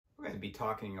be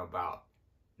talking about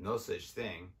no such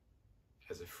thing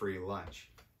as a free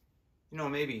lunch. You know,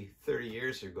 maybe 30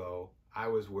 years ago, I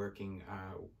was working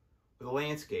with a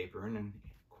landscaper, and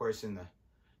of course in the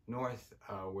north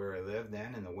where I lived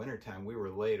then, in the wintertime, we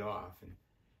were laid off. And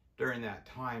during that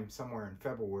time, somewhere in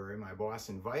February, my boss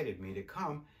invited me to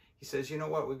come. He says, you know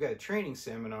what, we've got a training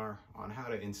seminar on how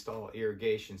to install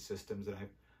irrigation systems, and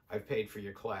I've paid for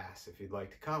your class if you'd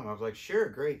like to come. I was like, sure,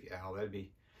 great, Al, that'd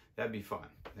be fun.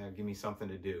 That'd give me something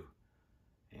to do.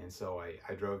 And so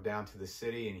I drove down to the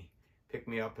city, and he picked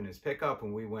me up in his pickup,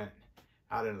 and we went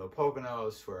out into the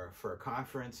Poconos for a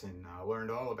conference, and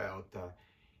learned all about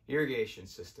irrigation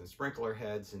systems, sprinkler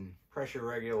heads, and pressure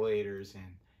regulators,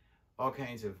 and all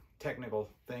kinds of technical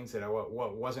things that I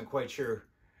wasn't quite sure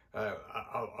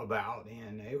about.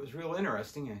 And it was real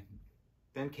interesting. And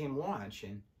then came lunch,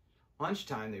 and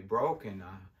lunchtime they broke, and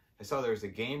I saw there was a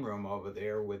game room over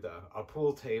there with a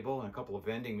pool table and a couple of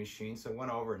vending machines. So I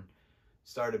went over and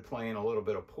started playing a little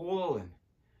bit of pool, and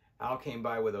Al came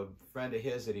by with a friend of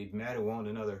his that he'd met who owned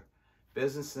another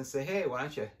business, and said, hey, why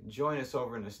don't you join us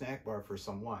over in the snack bar for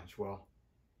some lunch? Well,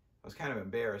 I was kind of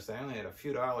embarrassed. I only had a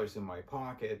few dollars in my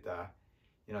pocket,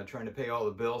 you know, trying to pay all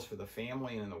the bills for the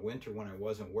family, and in the winter when I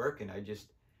wasn't working, I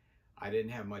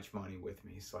didn't have much money with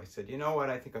me. So I said, you know what,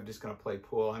 I think I'm just going to play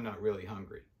pool. I'm not really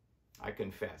hungry. I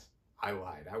confess, I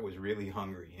lied. I was really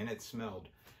hungry, and it smelled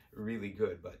really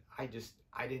good, but I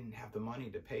didn't have the money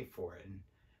to pay for it, and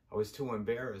I was too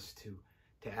embarrassed to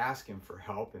ask him for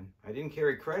help, and I didn't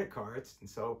carry credit cards. And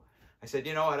so I said,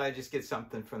 you know what, I just get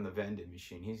something from the vending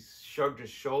machine. He shrugged his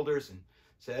shoulders and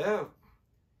said, oh,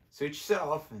 suit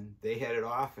yourself. And they headed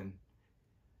off, and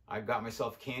I got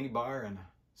myself a candy bar and a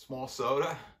small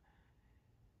soda.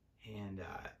 And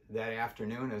that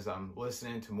afternoon, as I'm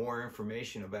listening to more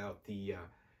information about the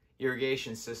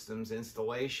irrigation systems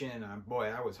installation,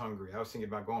 boy, I was hungry. I was thinking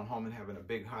about going home and having a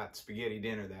big hot spaghetti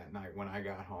dinner that night when I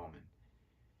got home. And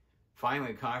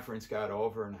finally, the conference got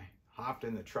over, and I hopped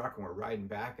in the truck, and we're riding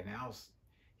back, and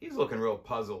he's looking real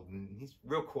puzzled, and he's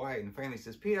real quiet, and finally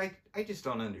says, Pete, I just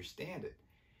don't understand it.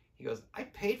 He goes, I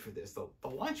paid for this. The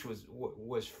lunch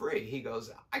was free. He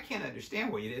goes, I can't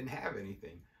understand why you didn't have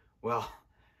anything. Well,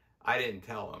 I didn't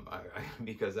tell him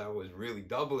because I was really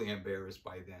doubly embarrassed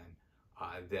by then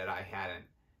that I hadn't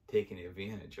taken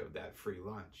advantage of that free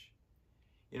lunch.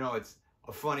 You know, it's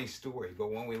a funny story,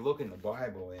 but when we look in the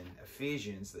Bible in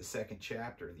Ephesians, the 2nd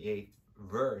chapter, the 8th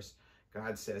verse,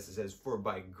 God says, it says, for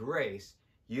by grace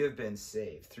you have been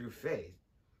saved through faith.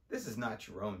 This is not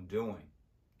your own doing.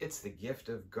 It's the gift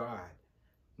of God,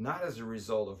 not as a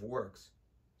result of works,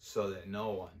 so that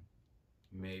no one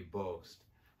may boast.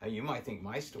 Now, you might think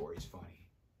my story's funny,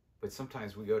 but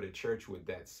sometimes we go to church with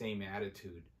that same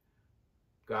attitude.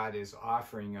 God is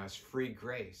offering us free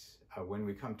grace. When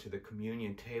we come to the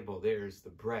communion table, there's the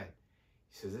bread.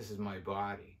 He says, this is my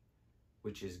body,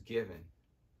 which is given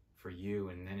for you.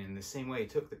 And then in the same way, he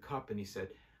took the cup and he said,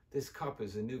 this cup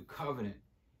is a new covenant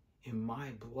in my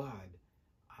blood.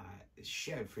 It's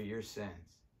shed for your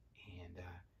sins. And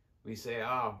we say,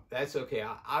 oh, that's okay.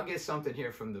 I'll get something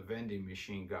here from the vending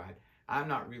machine, God. I'm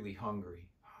not really hungry.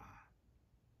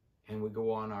 And we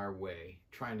go on our way,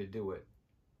 trying to do it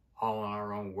all in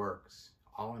our own works,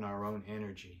 all in our own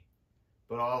energy.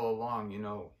 But all along, you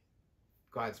know,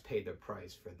 God's paid the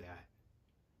price for that.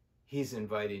 He's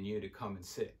inviting you to come and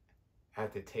sit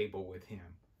at the table with him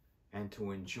and to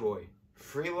enjoy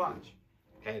free lunch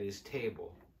at his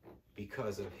table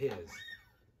because of his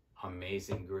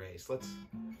amazing grace.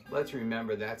 Let's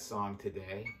remember that song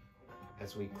today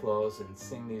as we close and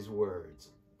sing these words.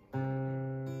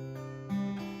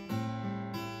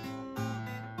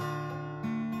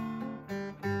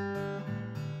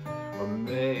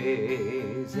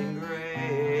 Amazing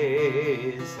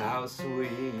grace, how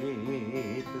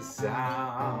sweet the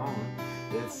sound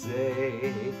that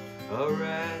saved a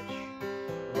wretch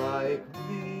like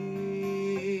me.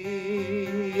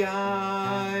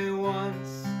 I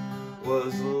once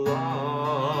was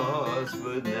lost,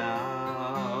 but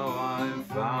now I'm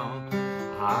found.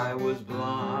 I was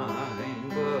blind,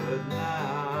 but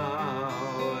now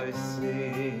I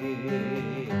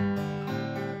see.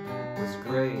 It was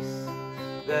grace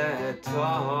that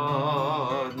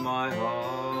taught my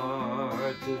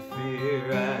heart to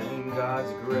fear, and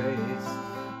God's grace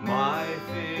my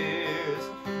fears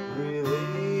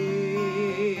relieve.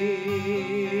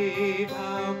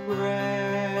 How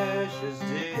precious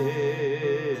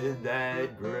did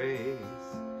that grace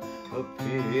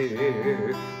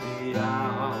appear the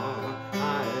hour I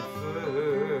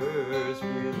first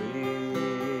believed.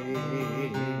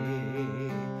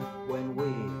 When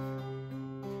we've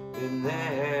been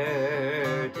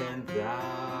there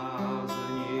 10,000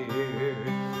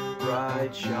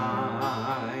 light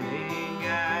shining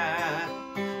at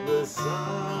the sun.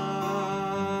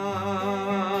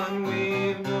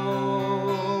 We've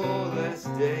no less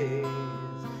days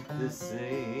to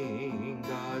sing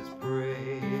God's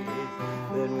praise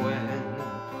than when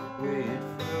we'd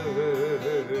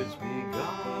first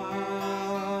begun.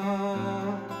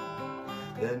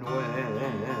 Then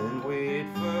when we'd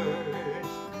first,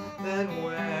 then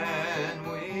when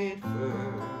we'd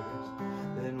first,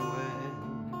 then when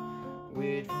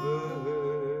we'd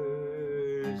first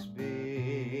begun.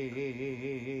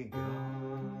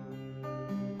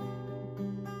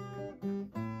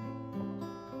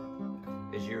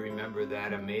 As you remember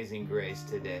that amazing grace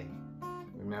today,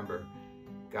 remember,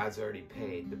 God's already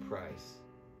paid the price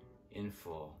in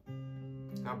full.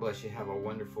 God bless you. Have a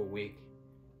wonderful week.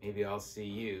 Maybe I'll see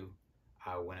you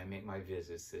when I make my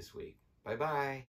visits this week. Bye-bye.